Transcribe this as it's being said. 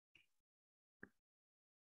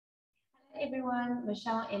everyone,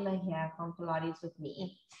 Michelle Emma here from Pilates with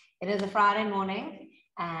me. It is a Friday morning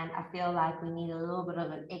and I feel like we need a little bit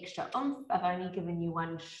of an extra oomph. I've only given you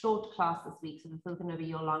one short class this week, so this is going to be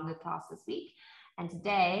your longer class this week. And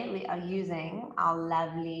today we are using our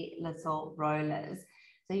lovely little rollers.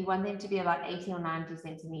 So you want them to be about 80 or 90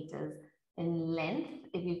 centimeters in length.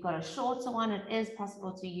 If you've got a shorter one, it is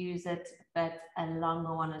possible to use it, but a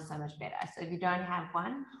longer one is so much better. So if you don't have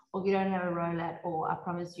one, or if you don't have a roller at all, I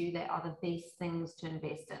promise you they are the best things to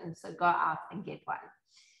invest in. So go out and get one.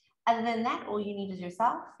 Other than that, all you need is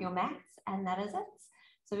yourself, your mats, and that is it.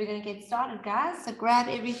 So we're going to get started, guys. So grab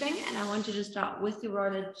everything, and I want you to start with your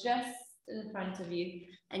roller just in front of you,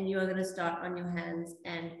 and you are going to start on your hands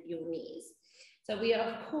and your knees. So we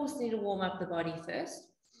of course need to warm up the body first.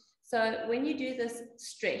 So when you do this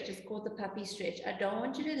stretch, it's called the puppy stretch. I don't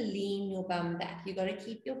want you to lean your bum back. You've got to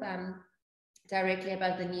keep your bum directly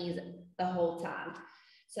above the knees the whole time.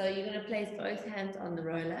 So you're going to place both hands on the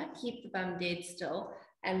roller, keep the bum dead still,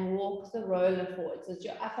 and walk the roller forward. So it's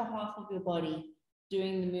your upper half of your body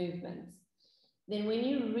doing the movements. Then when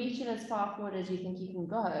you reach it as far forward as you think you can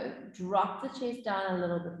go, drop the chest down a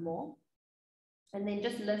little bit more, and then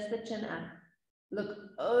just lift the chin up. Look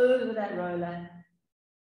over that roller,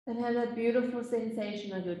 and have that beautiful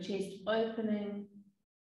sensation of your chest opening,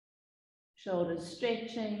 shoulders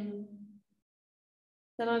stretching.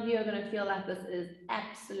 Some of you are going to feel like this is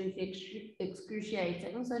absolutely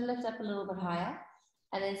excruciating, so lift up a little bit higher.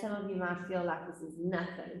 And then some of you might feel like this is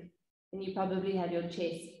nothing, and you probably have your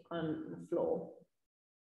chest on the floor.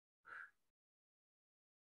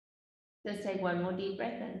 Just take one more deep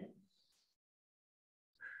breath in.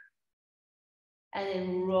 And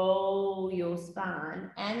then roll your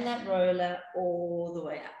spine and that roller all the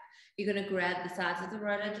way up. You're going to grab the sides of the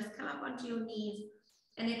roller, just come up onto your knees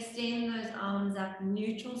and extend those arms up,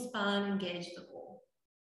 neutral spine, engage the wall.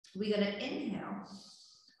 We're going to inhale.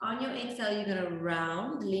 On your exhale, you're going to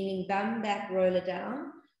round, leaning bum back, roller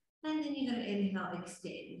down, and then you're going to inhale,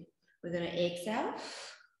 extend. We're going to exhale,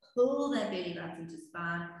 pull that belly button to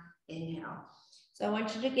spine, inhale. So I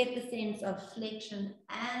want you to get the sense of flexion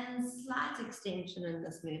and slight extension in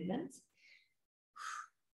this movement.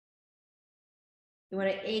 You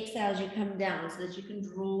want to exhale as you come down so that you can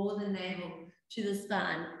draw the navel to the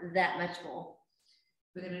spine that much more.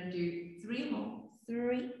 We're going to do 3 more.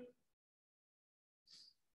 3,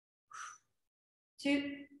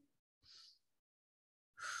 2,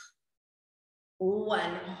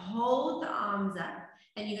 1. Hold the arms up.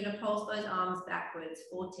 And you're going to pulse those arms backwards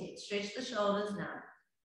for 10. Stretch the shoulders now.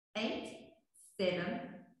 8, 7,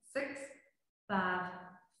 6, 5,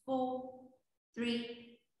 4,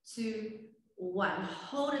 3, 2, 1.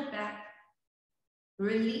 Hold it back.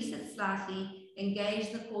 Release it slightly.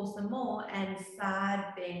 Engage the core some more and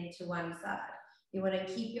side bend to one side. You want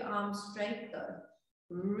to keep your arms straight though.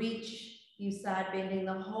 Reach, you side bending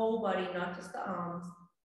the whole body, not just the arms.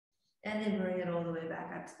 And then bring it all the way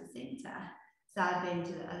back up to the center. Side bend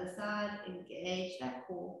to the other side, engage that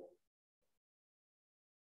core.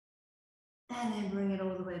 And then bring it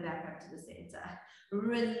all the way back up to the center.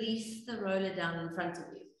 Release the roller down in front of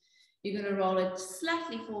you. You're going to roll it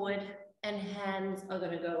slightly forward and hands are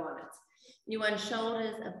going to go on it. You want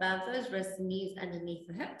shoulders above those wrists, knees underneath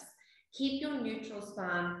the hips. Keep your neutral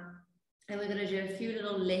spine. And we're going to do a few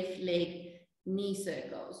little left leg knee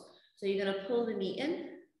circles. So you're going to pull the knee in,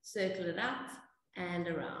 circle it out and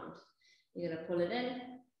around. You're going to pull it in,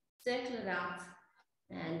 circle it out,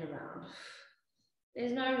 and around.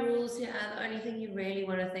 There's no rules here. The only thing you really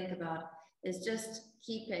want to think about is just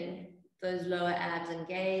keeping those lower abs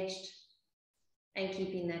engaged and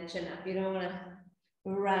keeping that chin up. You don't want to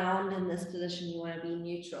round in this position. You want to be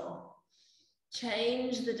neutral.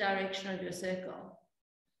 Change the direction of your circle.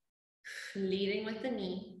 Leading with the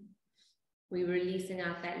knee. We're releasing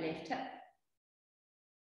out that left hip.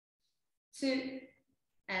 2.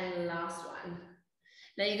 And last one.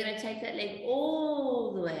 Now you're going to take that leg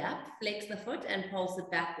all the way up, flex the foot and pulse it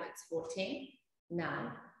backwards for 10,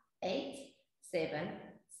 9, 8, 7,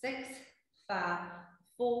 6, 5,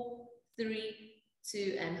 4, 3,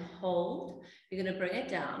 2, and hold. You're going to bring it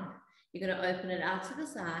down. You're going to open it out to the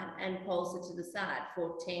side and pulse it to the side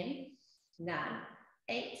for 10, 9,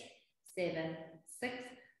 8, 7, 6,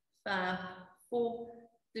 5, 4,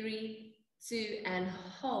 3, 2, and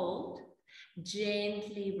hold.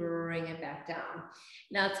 Gently bring it back down.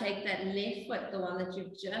 Now take that left foot, the one that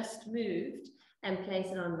you've just moved, and place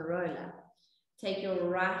it on the roller. Take your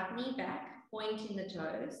right knee back, pointing the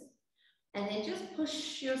toes, and then just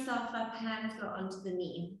push yourself up, hands go onto the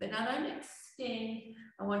knee. But now don't extend,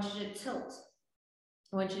 I want you to tilt.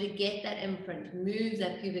 I want you to get that imprint, move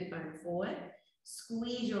that pubic bone forward,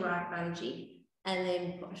 Squeeze your right bum cheek and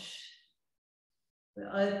then push. We're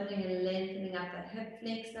opening and lengthening up that hip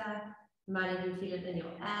flexor. You might even feel it in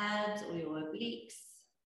your abs or your obliques.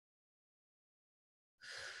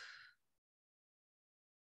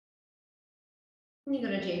 And you're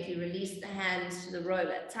going to gently release the hands to the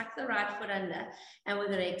roller. Tuck the right foot under, and we're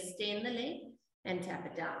going to extend the leg and tap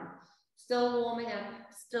it down. Still warming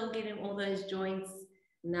up, still getting all those joints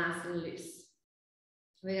nice and loose.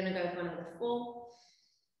 We're going to go for another 4,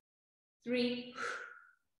 3,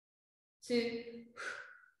 2,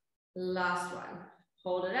 last one.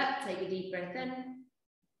 Hold it up, take a deep breath in,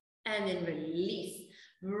 and then release.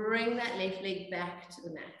 Bring that left leg back to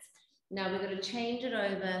the mat. Now we're going to change it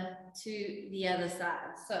over to the other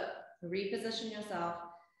side. So reposition yourself.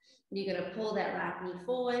 You're going to pull that right knee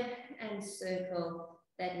forward and circle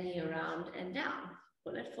that knee around and down.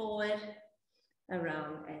 Pull it forward,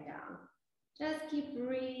 around and down. Just keep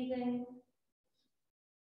breathing.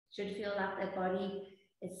 Should feel like that body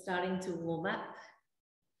is starting to warm up.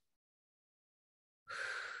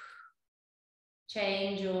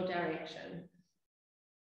 Change your direction.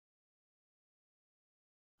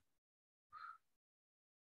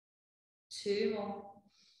 Two more.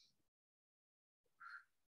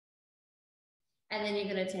 And then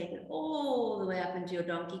you're going to take it all the way up into your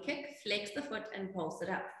donkey kick, flex the foot and pulse it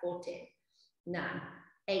up. 4, 10, 9,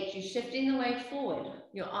 8. You're shifting the weight forward.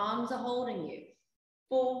 Your arms are holding you.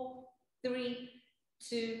 4, 3,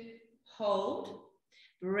 2, hold.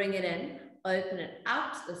 Bring it in, open it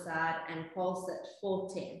out to the side and pulse it. 4,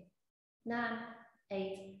 10, 9,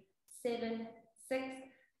 8, 7, 6,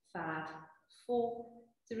 5, 4,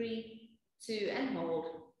 3, 2, and hold.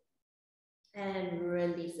 And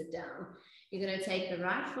release it down. You're going to take the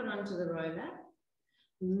right foot onto the roller,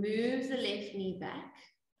 move the left knee back,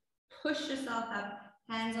 push yourself up,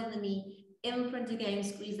 hands on the knee, imprint again,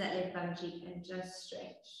 squeeze that left bum cheek and just stretch.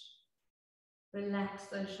 Relax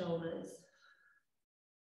those shoulders.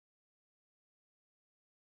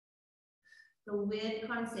 The weird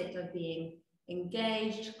concept of being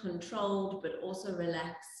engaged, controlled, but also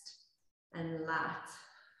relaxed and light.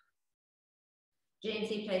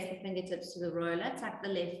 Gently place the fingertips to the roller, tuck the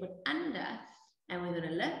left foot under, and we're going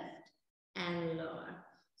to lift and lower.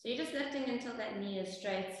 So you're just lifting until that knee is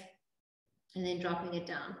straight and then dropping it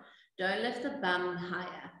down. Don't lift the bum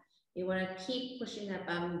higher. You want to keep pushing that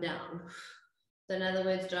bum down. So in other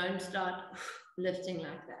words, don't start lifting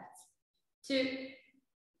like that. 2,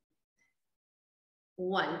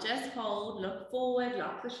 1, just hold, look forward,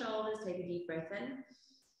 lock the shoulders, take a deep breath in.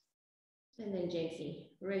 And then gently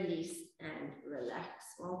release and relax.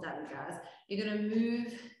 Well done, guys. You're going to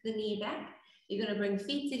move the knee back. You're going to bring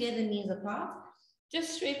feet together, knees apart.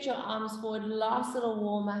 Just stretch your arms forward. Last little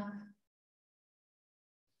warm up.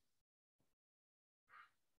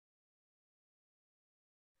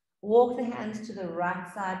 Walk the hands to the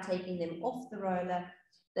right side, taking them off the roller.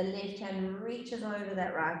 The left hand reaches over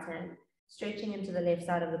that right hand, stretching into the left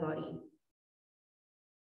side of the body.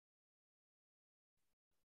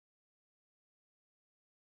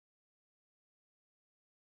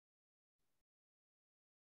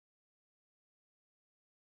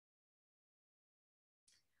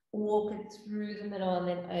 Walk it through the middle and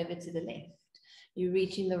then over to the left. You're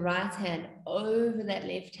reaching the right hand over that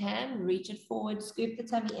left hand, reach it forward, scoop the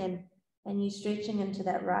tummy in, and you're stretching into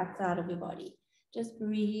that right side of your body. Just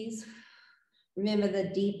breathe. Remember,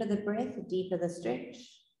 the deeper the breath, the deeper the stretch.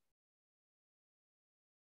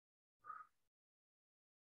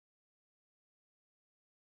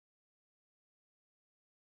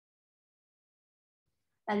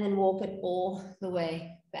 And then walk it all the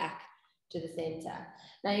way back to the center.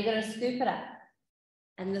 Now you're going to scoop it up.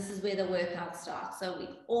 And this is where the workout starts. So we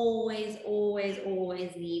always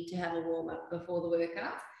need to have a warm up before the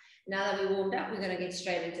workout. Now that we warmed up, we're going to get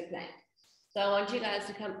straight into plank. So I want you guys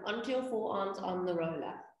to come onto your forearms on the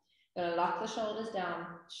roller. You're going to lock the shoulders down,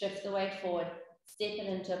 shift the weight forward, step it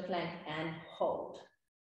into a plank and hold.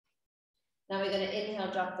 Now we're going to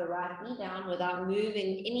inhale, drop the right knee down without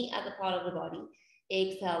moving any other part of the body.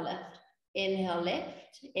 Exhale, lift. Inhale,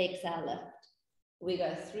 left. Exhale, lift. We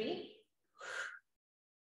go 3,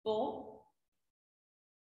 4,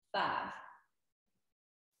 5,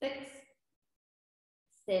 6,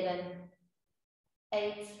 7,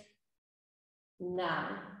 8, 9,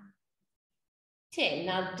 10.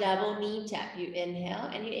 Now double knee tap. You inhale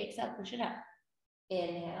and you exhale, push it up.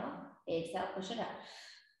 Inhale, exhale, push it up.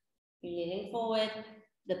 You're leaning forward.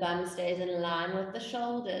 The bum stays in line with the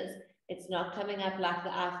shoulders. It's not coming up like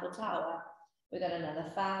the Eiffel Tower. We got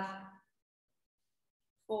another 5,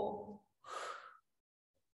 4,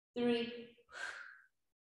 3,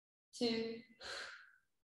 2,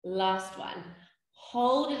 last one.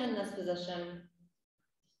 hold it in this position,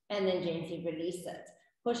 and then gently release it.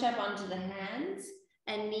 Push up onto the hands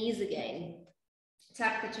and knees again.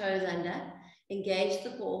 Tuck the toes under, engage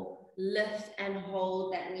the core, lift and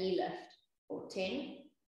hold that knee lift for 10,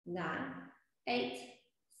 9, 8,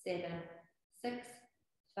 7, 6,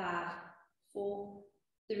 5, 4,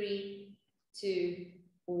 3, 2,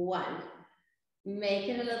 1. Make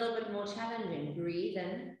it a little bit more challenging. Breathe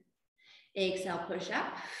in. Exhale, push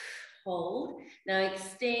up, hold. Now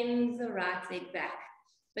extend the right leg back,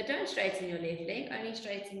 but don't straighten your left leg, only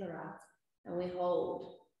straighten the right. And we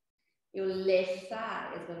hold. Your left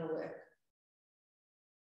thigh is going to work.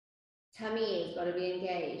 Tummy has got to be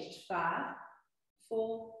engaged. 5,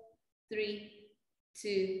 4, 3,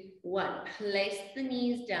 2, 1. Place the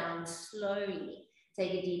knees down slowly.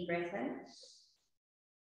 Take a deep breath in.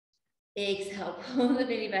 Exhale, pull the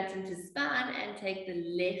belly button to spine and take the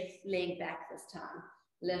left leg back this time.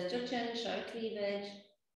 Lift your chin, show cleavage.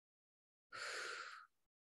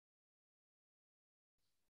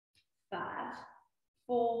 5,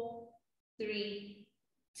 4, 3,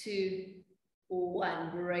 2,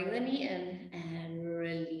 1. Bring the knee in and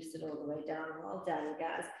release it all the way down. Well done,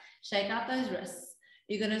 guys. Shake out those wrists.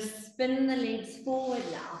 You're going to spin the legs forward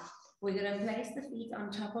now. We're going to place the feet on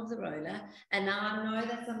top of the roller. And now I know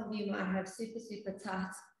that some of you might have super, super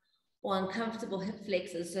tight or uncomfortable hip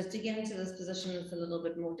flexors. So to get into this position is a little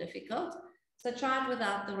bit more difficult. So try it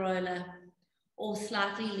without the roller or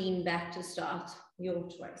slightly lean back to start, your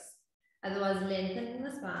choice. Otherwise, lengthen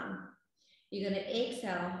the spine. You're going to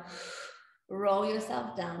exhale, roll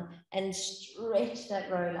yourself down and stretch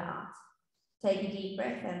that roller out. Take a deep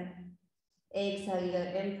breath in. Exhale, you're going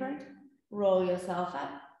to imprint, roll yourself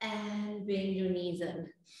up and bend your knees in.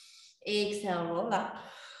 Exhale, roll up.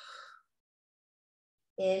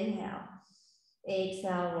 Inhale.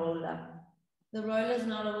 Exhale, roll up. The roller is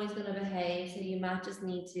not always going to behave, so you might just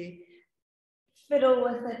need to fiddle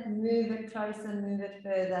with it, move it closer, move it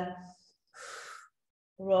further.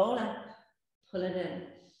 Roll up, pull it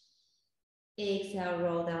in. Exhale,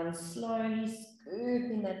 roll down slowly,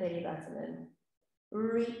 scooping that belly button in.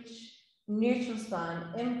 Reach, neutral spine,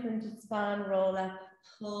 imprinted spine, roll up,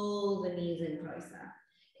 pull the knees in closer.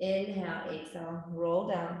 Inhale, exhale, roll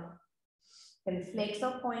down. Can flex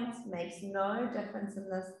or point, makes no difference in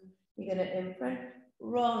this. You're going to imprint,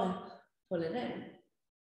 roll up, pull it in.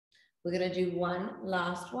 We're going to do one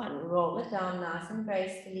last one. Roll it down nice and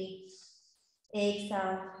gracefully.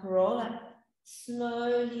 Exhale, roll up,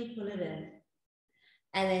 slowly pull it in.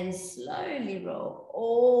 And then slowly roll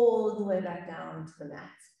all the way back down to the mat.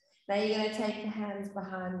 Now you're going to take the hands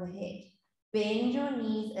behind the head. Bend your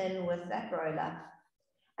knees in with that roll up.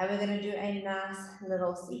 And we're going to do a nice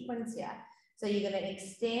little sequence here. So you're going to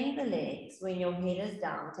extend the legs when your head is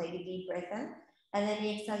down. Take a deep breath in. And then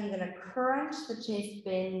exhale, you're going to crunch the chest,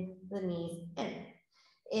 bend the knees in.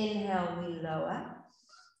 Inhale, we lower.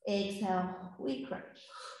 Exhale, we crunch.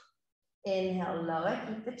 Inhale, lower.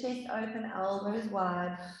 Keep the chest open, elbows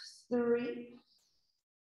wide. 3.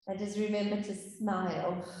 And just remember to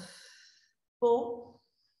smile. 4.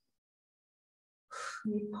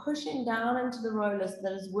 You're pushing down into the roller so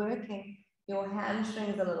that is working your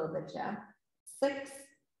hamstrings a little bit, yeah? 6,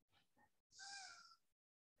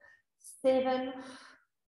 7,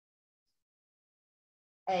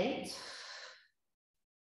 8,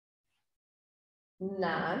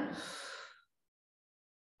 9,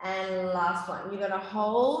 and last one. You're going to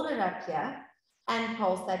hold it up here and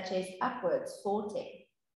pulse that chest upwards. 10,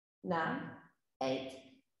 9, 8,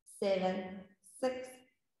 7, 6,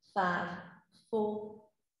 5, 4,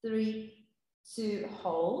 3, 2,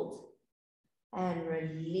 hold and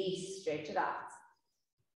release, stretch it out.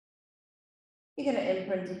 You're going to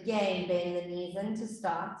imprint again, bend the knees in to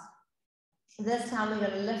start. This time we're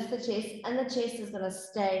going to lift the chest and the chest is going to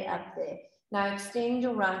stay up there. Now extend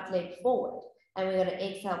your right leg forward and we're going to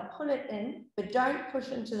exhale, pull it in, but don't push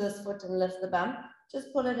into this foot and lift the bum.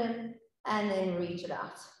 Just pull it in and then reach it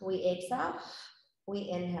out. We exhale, we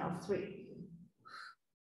inhale. 3,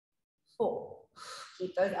 4.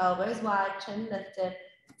 Keep those elbows wide, chin lifted,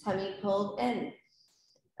 tummy pulled in.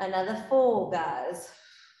 Another 4, guys.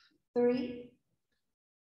 3,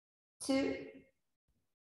 2,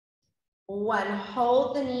 1.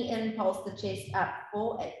 Hold the knee in, pulse the chest up.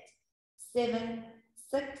 4, 8, 7,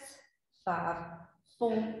 6, 5,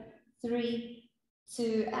 4, 3,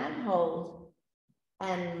 2, and hold.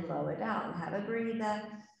 And lower down. Have a breather.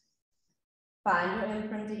 Find your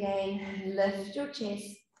imprint again. Lift your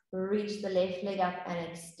chest. Reach the left leg up and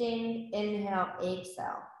extend. Inhale,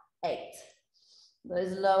 exhale. 8.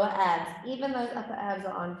 Those lower abs, even those upper abs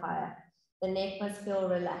are on fire. The neck must feel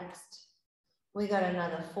relaxed. We got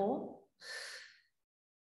another 4,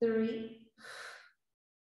 3,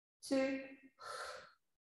 2,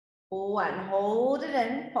 1. Hold it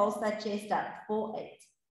in. Pulse that chest up. 4,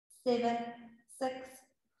 8, 7, 6,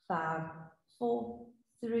 5, 4,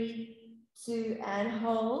 3, 2, and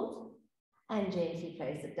hold. And gently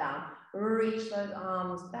place it down. Reach those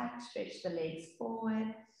arms back. Stretch the legs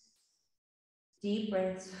forward. Deep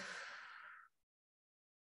breaths.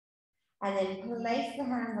 And then place the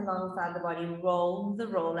hands alongside the body. Roll the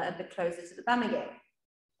roller a bit closer to the bum again.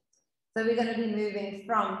 So we're going to be moving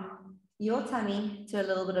from your tummy to a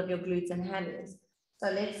little bit of your glutes and hammies.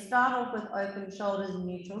 So let's start off with open shoulders,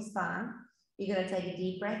 neutral spine. You're going to take a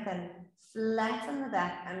deep breath and flatten the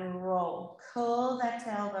back and roll. Curl that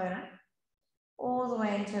tailbone up all the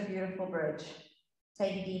way into a beautiful bridge.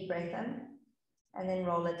 Take a deep breath in and then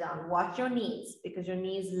roll it down. Watch your knees because your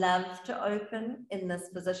knees love to open in this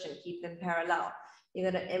position. Keep them parallel.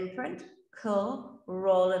 You're going to imprint, curl,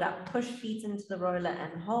 roll it up. Push feet into the roller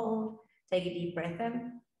and hold. Take a deep breath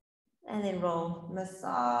in and then roll.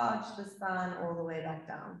 Massage the spine all the way back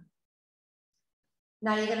down.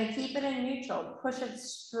 Now you're going to keep it in neutral. Push it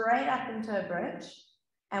straight up into a bridge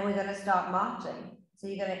and we're going to start marching. So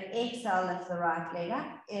you're going to exhale, lift the right leg up.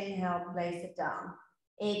 Inhale, place it down.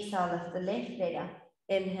 Exhale, lift the left leg up.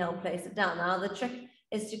 Inhale, place it down. Now the trick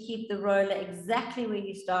is to keep the roller exactly where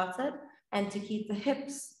you started and to keep the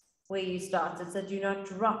hips where you started. So do not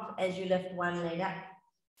drop as you lift one leg up.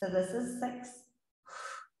 So this is 6,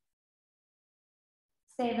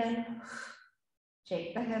 7,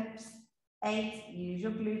 check the hips, 8, use your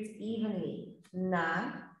glutes evenly,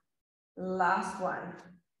 9, last one,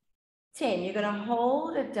 10. You're going to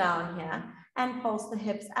hold it down here and pulse the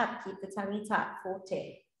hips up. Keep the tummy tight for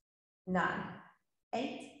 10, 9,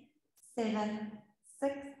 8, 7,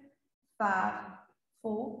 6, 5,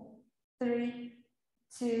 4, 3,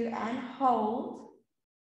 2, and hold.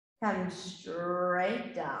 Come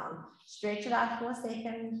straight down. Stretch it out for a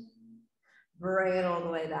second. Bring it all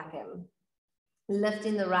the way back in.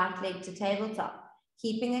 Lifting the right leg to tabletop.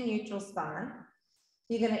 Keeping a neutral spine.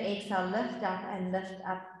 You're going to exhale, lift up and lift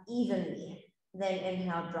up evenly. Then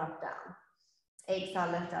inhale, drop down.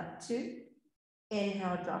 Exhale, lift up 2.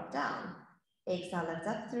 Inhale, drop down. Exhale, lift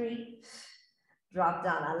up 3. Drop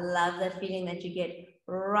down. I love that feeling that you get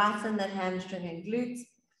right in that hamstring and glutes.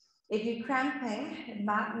 If you're cramping, it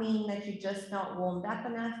might mean that you're just not warmed up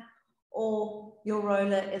enough or your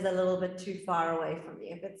roller is a little bit too far away from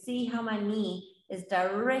you. But see how my knee is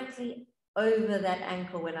directly over that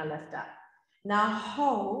ankle when I lift up. Now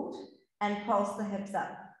hold and pulse the hips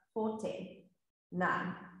up for 10,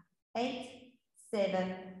 9, 8,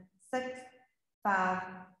 7, 6, 5,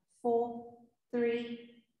 4, 3,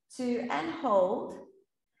 2, and hold.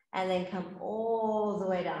 And then come all the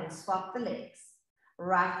way down. Swap the legs.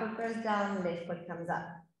 Right foot goes down, left foot comes up.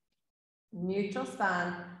 Neutral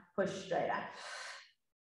spine, push straight up.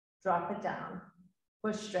 Drop it down,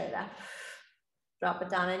 push straight up. Drop it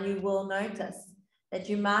down, and you will notice that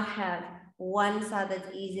you might have one side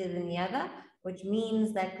that's easier than the other, which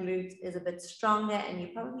means that glute is a bit stronger and you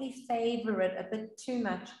probably favor it a bit too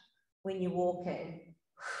much when you're walking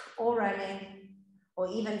or running or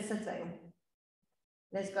even sitting.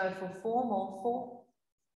 Let's go for 4 more. 4,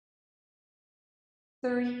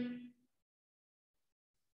 3,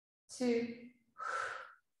 2,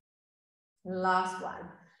 last one.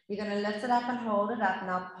 You're going to lift it up and hold it up.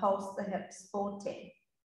 Now pulse the hips for 10,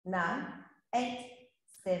 9, 8,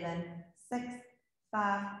 7, 6,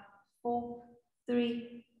 5, 4,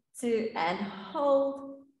 3, 2, and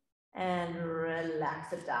hold and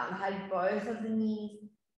relax it down. Hug both of the knees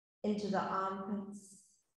into the armpits.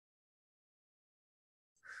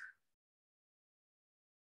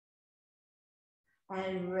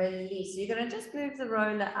 And release. So you're going to just move the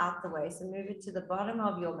roller out the way. So move it to the bottom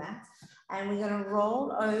of your mat. And we're going to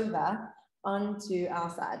roll over onto our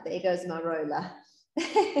side. There goes my roller.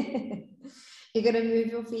 You're going to move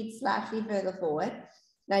your feet slightly further forward.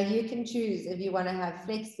 Now you can choose if you want to have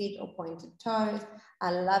flex feet or pointed toes.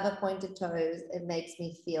 I love a pointed toes. It makes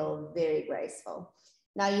me feel very graceful.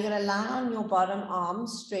 Now you're going to lie on your bottom arm,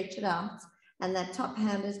 stretch it out. And that top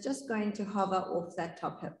hand is just going to hover off that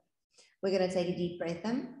top hip. We're going to take a deep breath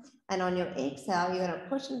in, and on your exhale, you're going to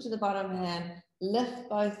push into the bottom hand, lift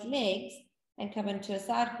both legs, and come into a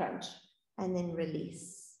side crunch, and then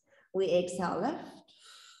release. We exhale, lift,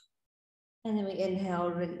 and then we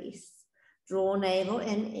inhale, release. Draw navel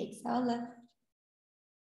in, exhale, lift.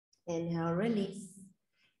 Inhale, release.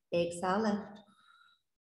 Exhale, lift.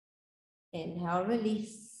 Inhale,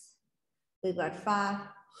 release. We've got 5,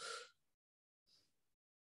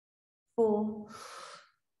 4,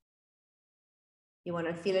 you want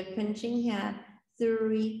to feel it pinching here.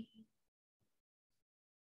 3,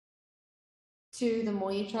 2, the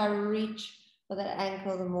more you try to reach for that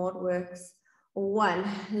ankle, the more it works. 1,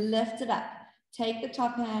 lift it up. Take the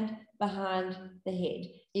top hand behind the head.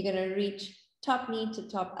 You're going to reach top knee to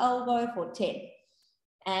top elbow for 10.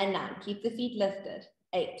 And 9, keep the feet lifted.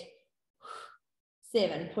 8,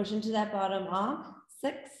 7, push into that bottom arm.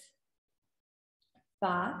 6,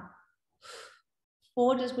 5,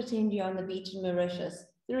 4, just pretend you're on the beach in Mauritius.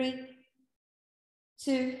 3,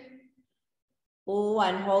 2,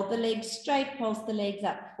 1, hold the legs straight, pulse the legs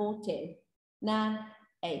up. 4, 10, 9,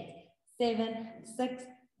 8, 7, 6,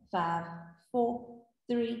 5, 4,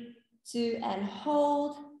 3, 2, and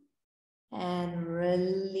hold. And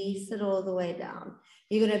release it all the way down.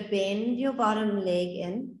 You're going to bend your bottom leg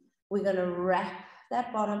in. We're going to wrap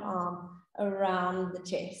that bottom arm around the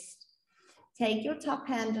chest. Take your top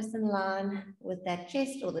hand just in line with that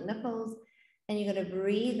chest or the nipples, and you're going to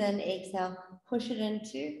breathe in, exhale, push it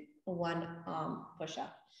into a 1 arm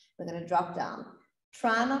push-up. We're going to drop down.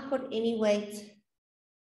 Try not put any weight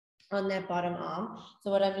on that bottom arm. So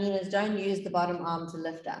what I mean is don't use the bottom arm to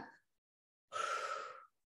lift up.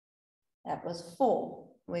 That was 4.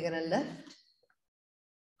 We're going to lift.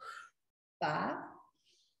 5.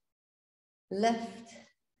 Lift.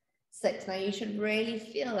 6. Now you should really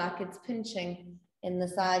feel like it's pinching in the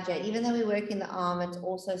side here. Even though we work in the arm, it's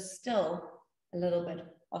also still a little bit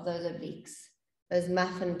of those obliques, those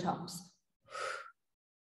muffin tops.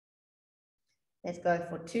 Let's go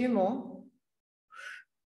for 2 more.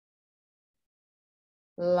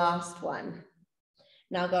 Last one.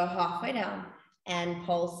 Now go halfway down and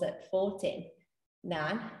pulse it. 4, 10,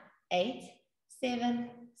 9, 8, 7,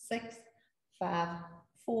 6, 5,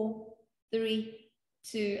 4, 3,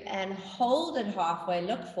 2, and hold it halfway.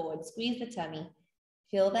 Look forward, squeeze the tummy.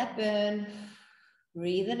 Feel that burn.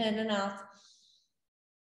 Breathe it in and out.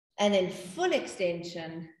 And then full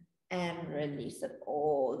extension and release it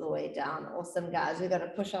all the way down. Awesome, guys. We're going to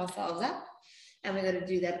push ourselves up and we're going to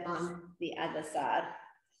do that on the other side.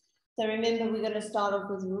 So remember, we're going to start off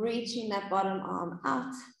with reaching that bottom arm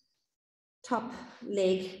out, top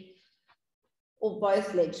leg, or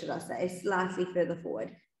both legs, should I say, slightly further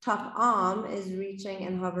forward. Top arm is reaching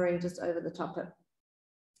and hovering just over the top hip.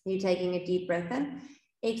 You're taking a deep breath in.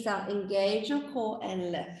 Exhale, engage your core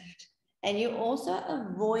and lift. And you're also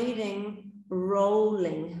avoiding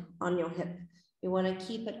rolling on your hip. You want to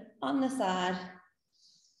keep it on the side.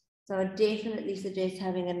 So I definitely suggest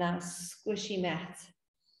having a nice squishy mat.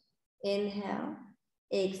 Inhale,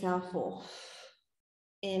 exhale, 4.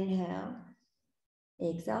 Inhale,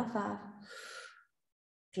 exhale, 5.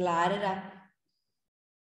 Glide it up.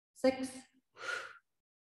 6,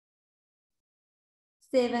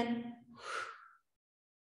 7,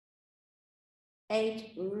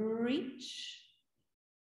 8, reach.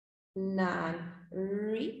 9,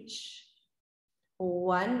 reach.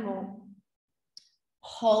 1 more.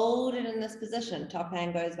 Hold it in this position. Top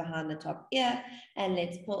hand goes behind the top ear. And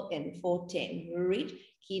let's pull in. 4, 10. Reach.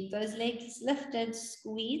 Keep those legs lifted.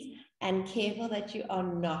 Squeeze. And careful that you are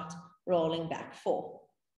not rolling back. 4,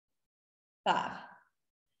 5,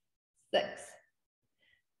 6,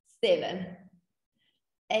 7,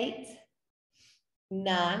 8,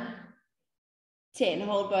 9, 10.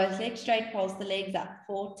 Hold both legs straight. Pulse the legs up.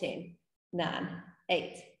 4, 10, 9,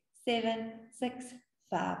 8, 7, 6,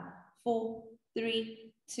 5, 4, 3,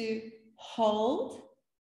 2, hold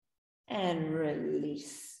and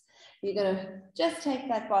release. You're going to just take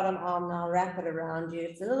that bottom arm now, wrap it around you.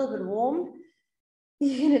 It's a little bit warm.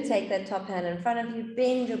 You're going to take that top hand in front of you,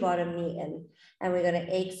 bend your bottom knee in, and we're going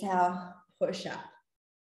to exhale, push up.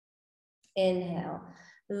 Inhale,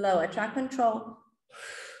 lower, try control.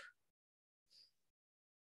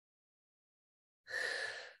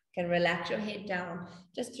 You can relax your head down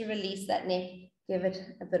just to release that neck. Give it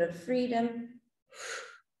a bit of freedom.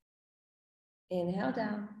 Inhale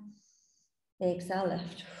down. Exhale,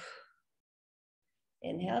 lift.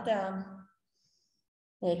 Inhale down.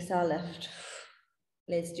 Exhale, lift.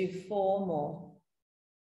 Let's do 4 more.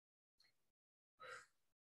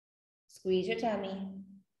 Squeeze your tummy.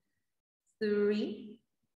 3,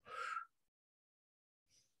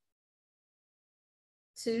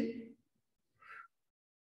 2,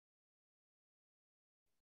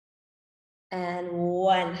 and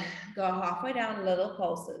 1. Go halfway down, little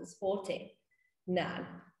pulses. 4, 10, 9,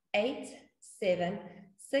 8, 7,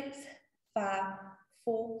 6, 5,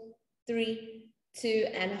 4, 3, 2,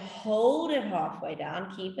 and hold it halfway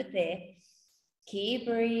down. Keep it there. Keep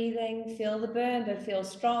breathing. Feel the burn, but feel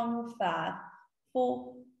strong. 5,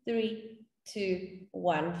 4, 3, 2,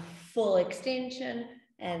 1. Full extension,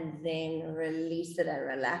 and then release it and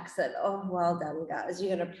relax it. Oh, well done, guys.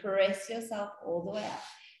 You're going to press yourself all the way up.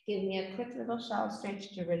 Give me a quick little shower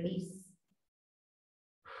stretch to release.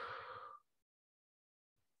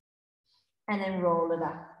 and then roll it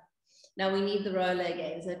up. Now we need the roller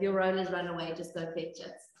again. So if your rollers run away, just go fetch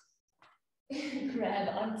it. Grab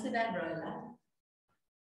onto that roller.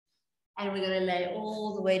 And we're going to lay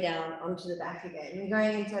all the way down onto the back again. We're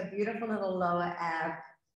going into a beautiful little lower ab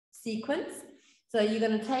sequence. So you're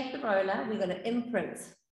going to take the roller. We're going to imprint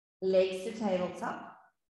legs to tabletop.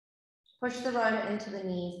 Push the roller into the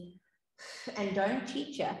knees. And don't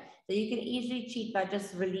cheat here. So you can easily cheat by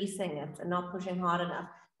just releasing it and not pushing hard enough.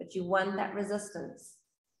 But you want that resistance.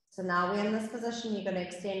 So now we're in this position. You're going to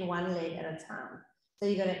extend one leg at a time. So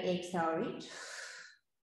you're going to exhale, reach.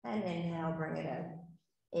 And inhale, bring it in.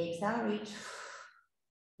 Exhale, reach,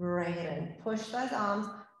 bring it in. Push those arms.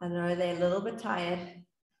 I know they're a little bit tired.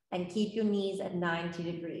 And keep your knees at 90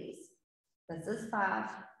 degrees. This is 5,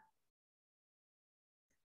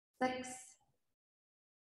 6,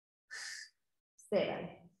 7,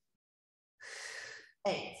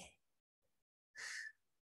 8,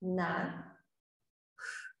 9,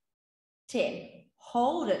 10.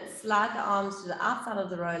 Hold it. Slide the arms to the outside of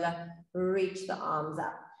the roller. Reach the arms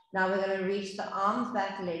up. Now we're going to reach the arms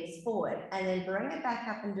back, legs forward, and then bring it back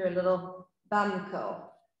up and do a little bum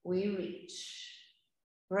curl. We reach.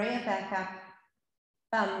 Bring it back up,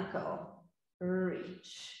 bum curl,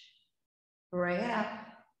 reach. Bring it up,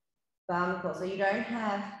 bum curl. So you don't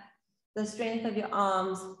have the strength of your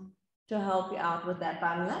arms to help you out with that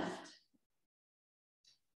bum lift.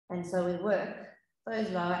 And so we work those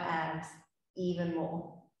lower abs even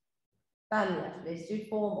more. Bum lift. Let's do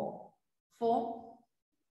 4 more. 4.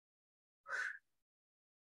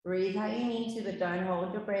 Breathe how you need to, but don't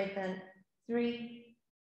hold your breath in. 3,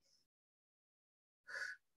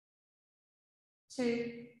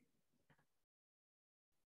 2,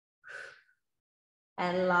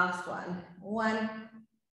 and last one. 1.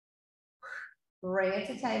 Bring it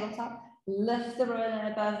to tabletop. Lift the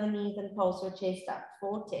roller above the knees and pulse your chest up.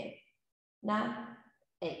 4, 10, 9,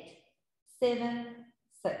 8, 7,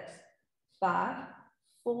 6, 5,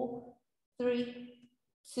 4, 3,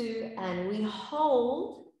 2, and we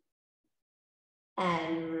hold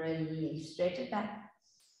and release. Stretch it back.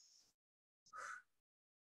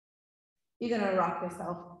 You're going to rock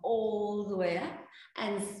yourself all the way up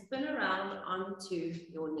and spin around onto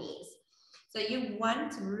your knees. So you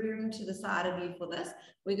want room to the side of you for this.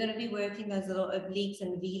 We're going to be working those little obliques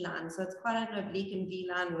and V-lines. So it's quite an oblique and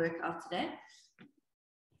V-line workout today.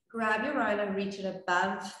 Grab your roller, reach it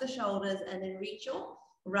above the shoulders, and then reach your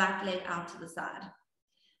right leg out to the side.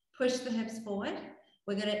 Push the hips forward.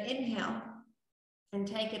 We're going to inhale and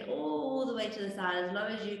take it all the way to the side as low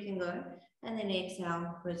as you can go. And then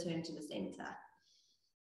exhale, return to the center.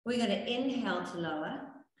 We're going to inhale to lower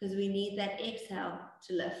because we need that exhale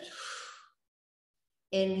to lift.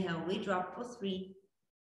 Inhale, we drop for 3.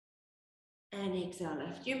 And exhale,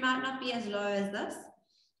 lift. You might not be as low as this.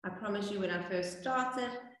 I promise you when I first started,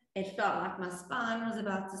 it felt like my spine was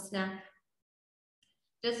about to snap.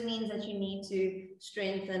 Just means that you need to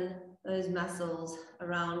strengthen those muscles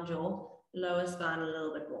around your lower spine a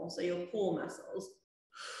little bit more. So your core muscles.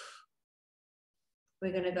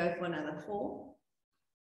 We're going to go for another 4,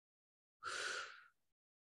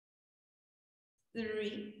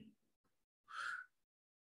 3,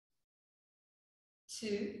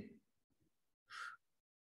 2,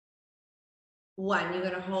 1. You're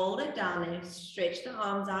going to hold it down and stretch the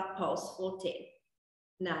arms out, pulse for 10,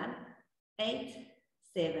 9, 8,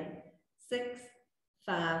 7, 6,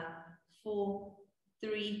 5, 4,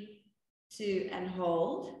 3, 2, and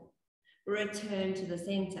hold. Return to the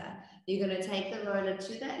center. You're going to take the roller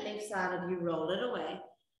to that left side of you, roll it away,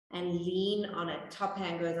 and lean on it. Top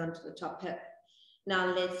hand goes onto the top hip.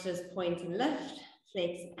 Now let's just point and lift,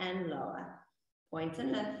 flex and lower. Point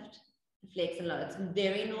and lift, flex and lower. It's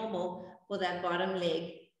very normal for that bottom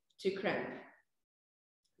leg to cramp.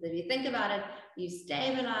 So if you think about it, you're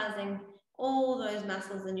stabilizing all those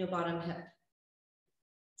muscles in your bottom hip.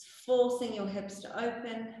 It's forcing your hips to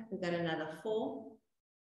open. We've got another 4,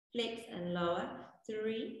 flex and lower,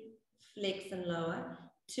 3, flex and lower,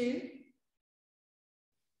 2,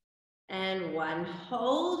 and 1.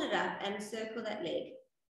 Hold it up and circle that leg.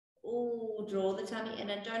 Oh, draw the tummy in,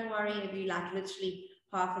 and don't worry if you like literally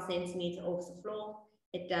half a centimeter off the floor.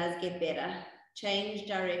 It does get better. Change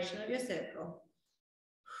direction of your circle.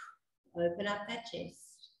 Open up that chest.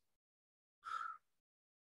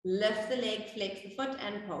 Lift the leg, flex the foot,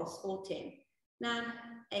 and pulse for 10, 9,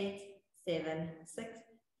 8, 7, 6,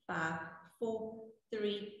 5, 4,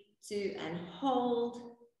 3, 2, and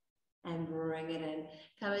hold. And bring it in.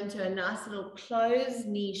 Come into a nice little closed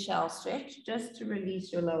knee shell stretch just to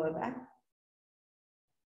release your lower back.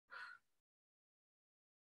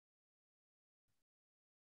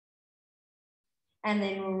 and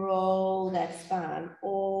then roll that spine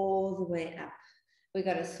all the way up. We've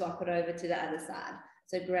got to swap it over to the other side.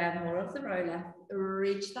 So grab more of the roller,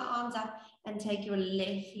 reach the arms up, and take your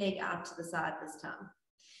left leg out to the side this time.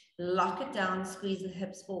 Lock it down, squeeze the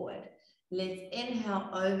hips forward. Let's inhale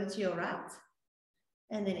over to your right,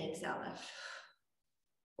 and then exhale lift.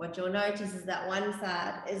 What you'll notice is that one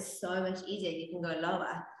side is so much easier. You can go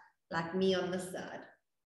lower, like me on this side.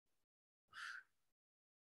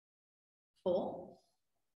 4.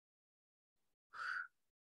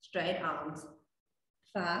 Straight arms.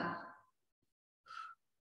 5.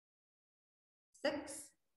 6.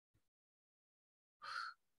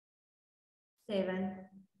 7.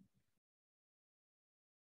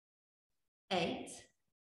 8.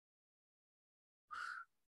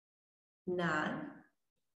 9.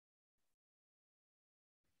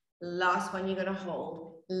 Last one, you're going to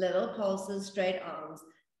hold. Little pulses, straight arms.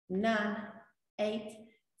 9, 8,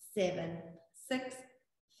 7, 6,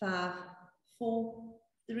 5, 4,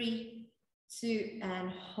 3, 2, and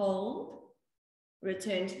hold.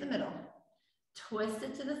 Return to the middle. Twist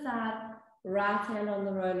it to the side. Right hand on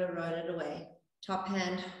the roller, roll it away. Top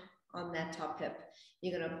hand on that top hip.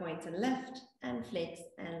 You're going to point and lift and flex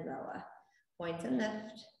and lower. Point and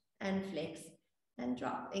lift and flex and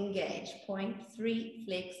drop. Engage. Point 3,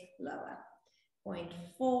 flex, lower. Point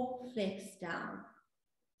 4, flex, down.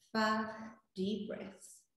 5, deep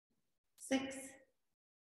breaths. 6,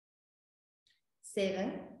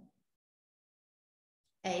 7,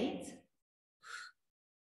 8,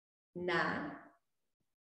 9,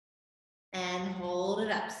 and hold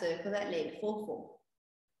it up. Circle that leg. 4, 4,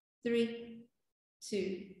 3,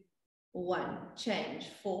 2, 1. Change.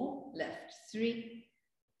 4, lift. 3,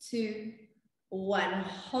 2, 1.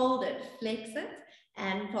 Hold it. Flex it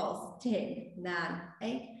and pulse. 10, 9,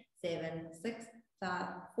 8, 7, 6, 5,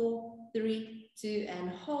 4, 3, 2, and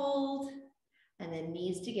hold. And then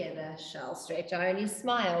knees together, shell stretch. I only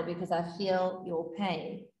smile because I feel your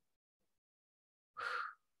pain.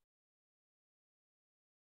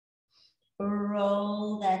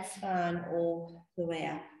 Roll that spine all the way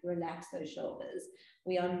up. Relax those shoulders.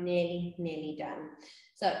 We are nearly done.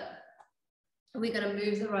 So we're going to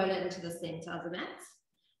move the roller into the center of the mat.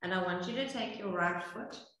 And I want you to take your right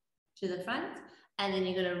foot to the front, and then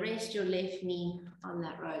you're going to rest your left knee on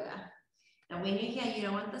that roller. Now when you're here, you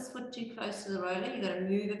don't want this foot too close to the roller. You've got to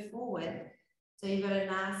move it forward. So you've got a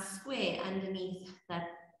nice square underneath that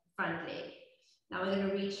front leg. Now we're going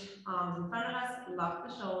to reach arms in front of us, lock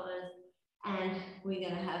the shoulders, and we're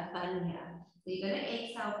going to have fun here. So you're going to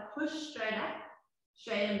exhale, push straight up,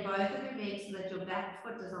 straighten both of your legs so that your back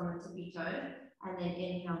foot is on the tippy toe, and then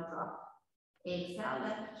inhale, drop. Exhale,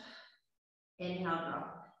 lift, inhale,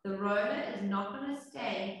 drop. The roller is not going to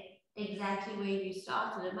stay exactly where you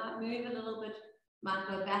started. It might move a little bit, might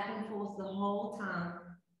go back and forth the whole time,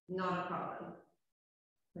 not a problem.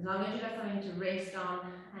 As long as you've got something to rest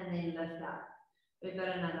on and then lift up. We've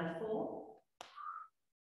got another 4,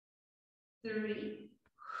 3,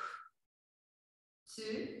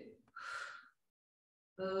 2,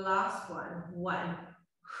 the last one, 1.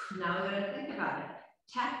 Now we're going to think about it.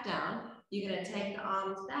 Tap down, you're going to take the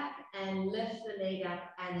arms back and lift the leg up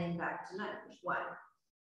and then back to lunge. 1.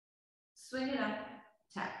 Swing it up,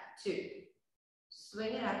 tap. 2.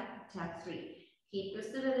 Swing it up, tap. 3. Keep the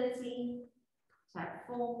stability. Tap.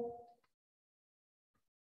 4,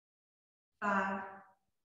 5,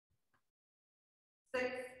 6,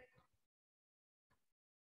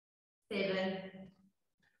 7.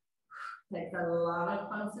 Takes a lot of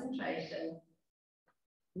concentration.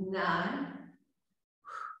 9.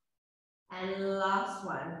 And last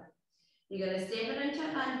one. You're going to step it into a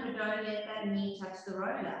lunge, but don't let that knee touch the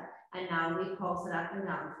roller. And now we pulse it up and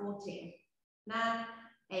down. 14, 9,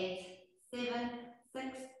 8, 7, 6,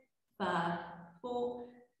 5, 4,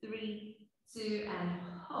 3, 2, and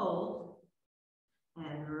hold.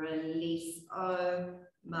 And release. Oh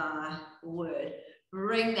my word.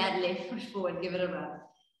 Bring that left foot forward. Give it a rub.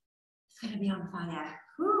 It's going to be on fire.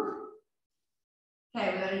 Whew.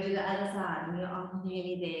 Okay, we're going to do the other side. We are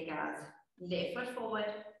nearly there, guys. Left foot forward.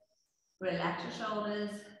 Relax your shoulders.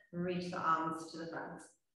 Reach the arms to the front.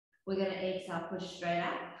 We're going to exhale, push straight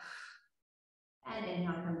up. And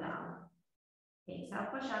inhale, come down. Exhale,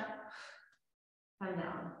 push up. Come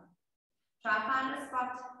down. Try find a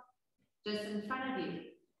spot just in front of you.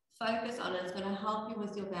 Focus on it. It's going to help you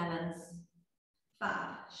with your balance. 5.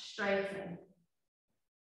 Straighten.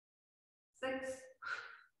 6.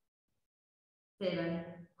 7.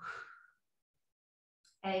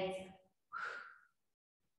 8.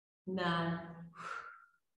 9.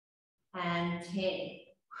 And 10.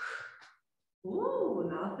 Ooh,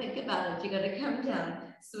 now think about it. You're going to come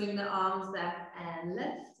down, swing the arms back and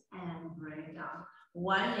lift and bring down.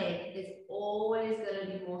 One leg is always going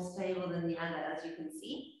to be more stable than the other, as you can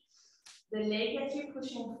see. The leg that you're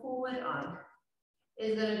pushing forward on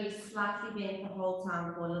is going to be slightly bent the whole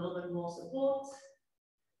time for a little bit more support.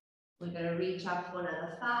 We're going to reach up for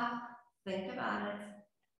another 5. Think about it.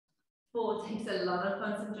 4 takes a lot of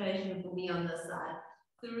concentration for me on this side.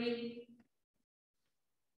 3,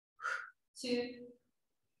 2,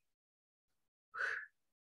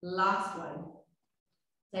 last one.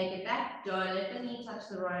 Take it back, don't let the knee touch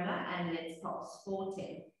the roller, and let's pulse. 4,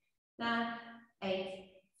 10, 9,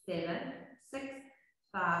 8, 7, 6,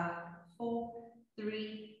 5, 4,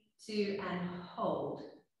 3, 2, and hold.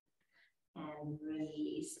 And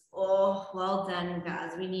release. Oh, well done,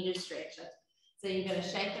 guys. We need to stretch it. So you're going to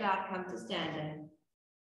shake it out, come to standing.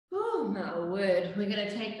 Oh, my word. We're going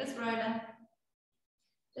to take this roller,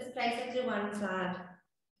 just place it to one side,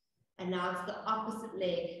 and now it's the opposite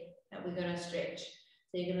leg that we're going to stretch.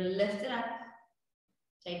 So you're going to lift it up,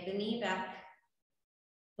 take the knee back,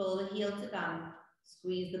 pull the heel to bum,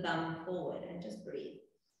 squeeze the bum forward, and just breathe.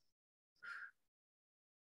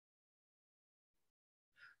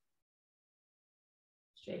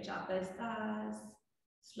 Stretch out those thighs,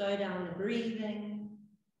 slow down the breathing.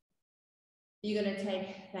 You're going to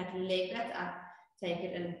take that leg that's up, take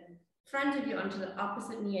it in front of you onto the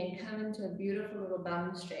opposite knee and come into a beautiful little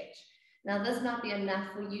bum stretch. Now this might be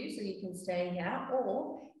enough for you, so you can stay here,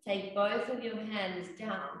 or take both of your hands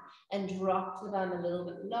down and drop the bum a little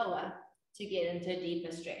bit lower to get into a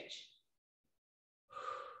deeper stretch.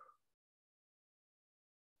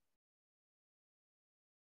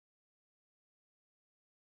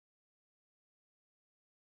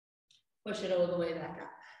 Push it all the way back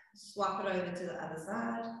up. Swap it over to the other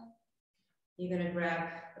side. You're going to grab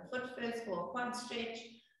the foot first for a quad stretch.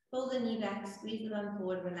 Pull the knee back, squeeze the bum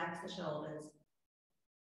forward, relax the shoulders.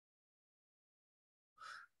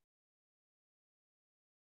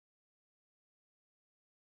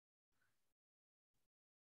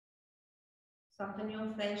 Soften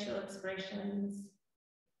your facial expressions,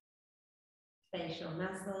 facial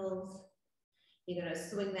muscles. You're going to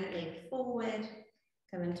swing that leg forward,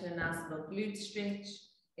 come into a nice little glute stretch.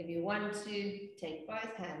 If you want to, take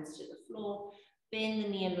both hands to the floor, bend the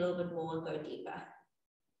knee a little bit more and go deeper.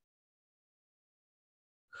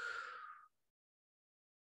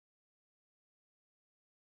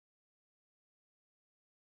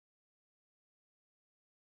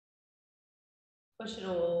 Push it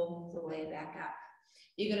all the way back up.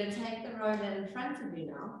 You're going to take the roller in front of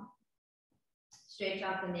you now. Stretch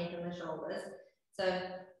out the neck and the shoulders. So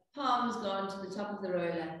palms go onto the top of the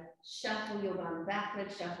roller. Shuffle your bum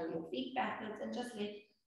backwards, shuffle your feet backwards, and just let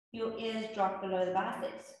your ears drop below the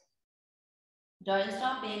biceps. Don't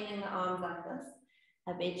start bending the arms like this.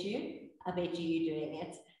 I bet you you're doing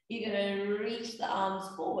it. You're going to reach the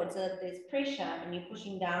arms forward so that there's pressure and you're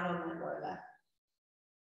pushing down on that roller.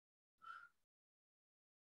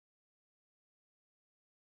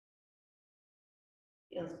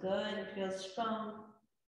 Feels good, it feels strong.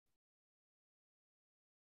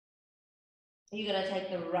 You're going to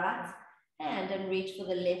take the right hand and reach for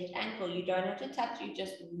the left ankle. You don't have to touch, you're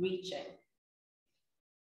just reaching.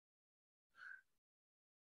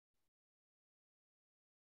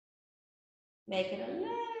 Make it a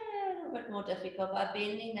little bit more difficult by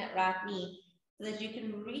bending that right knee so that you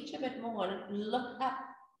can reach a bit more and look up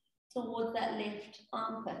towards that left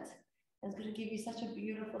armpit. It's going to give you such a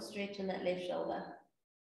beautiful stretch in that left shoulder.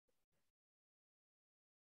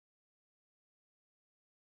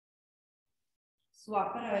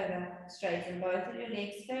 Swap it over, straighten both of your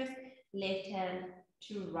legs first, left hand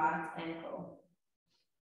to right ankle.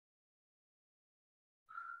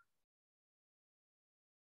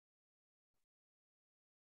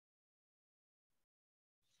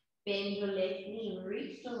 Bend your left knee,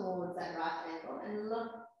 reach towards that right ankle and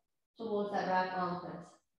look towards that right armpit.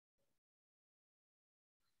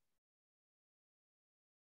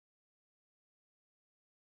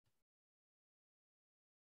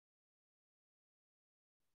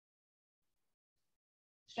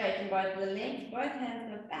 Straighten both of the legs, both hands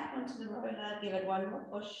go back onto the roller, give it one more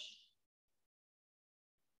push.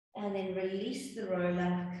 And then release the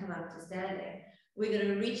roller, come up to standing. We're going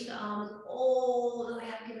to reach the arms all the way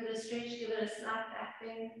up, give it a stretch, give it a slight back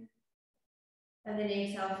bend. And then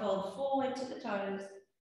exhale, fold forward to the toes.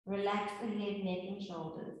 Relax the head, neck, and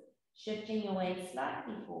shoulders. Shifting your weight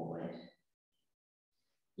slightly forward.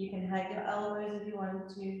 You can hug your elbows if you want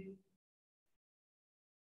to.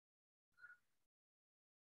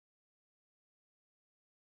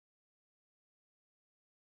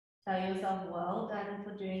 Tell yourself, well done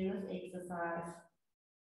for doing this exercise.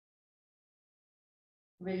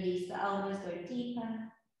 Release the elbows, go deeper.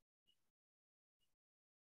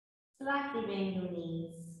 Slightly bend your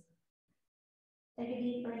knees. Take a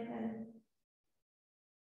deep breath in.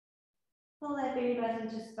 Pull that belly button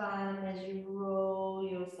to spine as you roll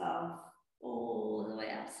yourself all the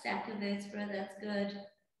way up. Stack your vertebra, that's good.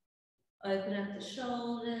 Open up the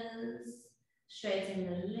shoulders, straighten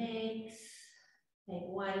the legs. Take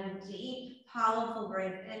one deep, powerful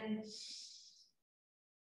breath in.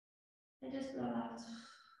 And just blow out.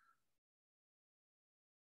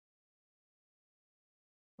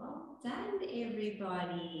 Well done,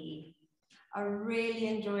 everybody. I really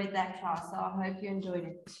enjoyed that class, so I hope you enjoyed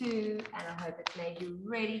it too, and I hope it made you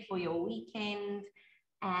ready for your weekend.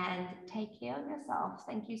 And take care of yourself.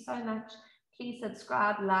 Thank you so much. Please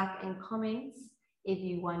subscribe, like, and comment if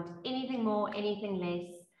you want anything more, anything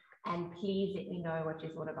less, and please let me know what you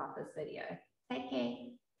thought about this video. Take care.